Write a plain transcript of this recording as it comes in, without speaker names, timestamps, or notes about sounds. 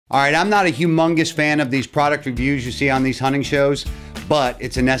All right, I'm not a humongous fan of these product reviews you see on these hunting shows, but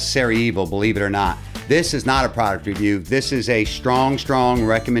it's a necessary evil, believe it or not. This is not a product review. This is a strong, strong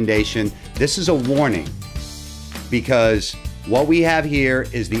recommendation. This is a warning, because what we have here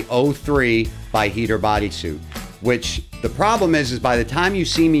is the 03 by Heater Bodysuit, which the problem is by the time you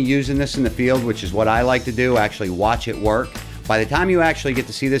see me using this in the field, which is what I like to do, actually watch it work, by the time you actually get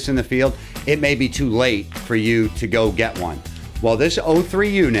to see this in the field, it may be too late for you to go get one. Well, this 03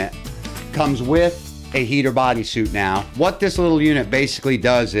 unit comes with a heater bodysuit now. What this little unit basically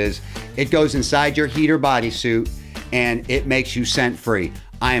does is it goes inside your heater bodysuit and it makes you scent free.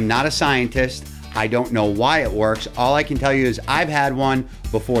 I am not a scientist. I don't know why it works. All I can tell you is I've had one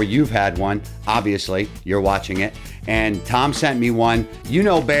before you've had one. Obviously, you're watching it. And Tom sent me one. You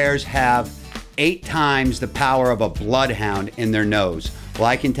know, bears have 8 times the power of a bloodhound in their nose. Well,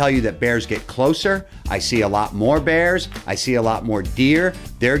 I can tell you that bears get closer. I see a lot more bears. I see a lot more deer.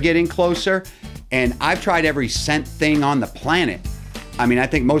 They're getting closer. And I've tried every scent thing on the planet. I mean, I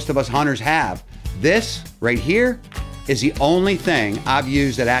think most of us hunters have. This right here is the only thing I've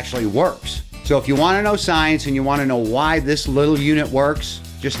used that actually works. So if you want to know science and you want to know why this little unit works,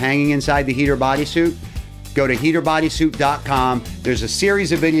 just hanging inside the heater bodysuit, go to heaterbodysuit.com. There's a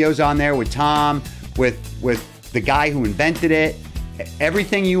series of videos on there with Tom, with the guy who invented it.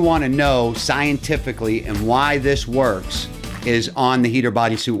 Everything you want to know scientifically and why this works is on the Heater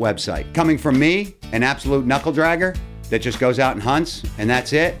Bodysuit website. Coming from me, an absolute knuckle dragger that just goes out and hunts, and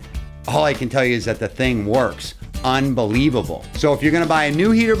that's it, all I can tell you is that the thing works. Unbelievable. So if you're gonna buy a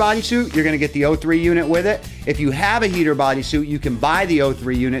new heater bodysuit, you're gonna get the 03 unit with it. If you have a heater bodysuit, you can buy the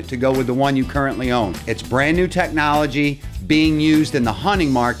 03 unit to go with the one you currently own. It's brand new technology being used in the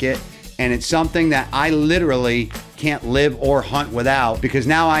hunting market, and it's something that I literally can't live or hunt without, because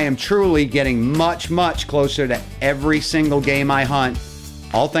now I am truly getting much, much closer to every single game I hunt,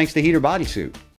 all thanks to heater bodysuit.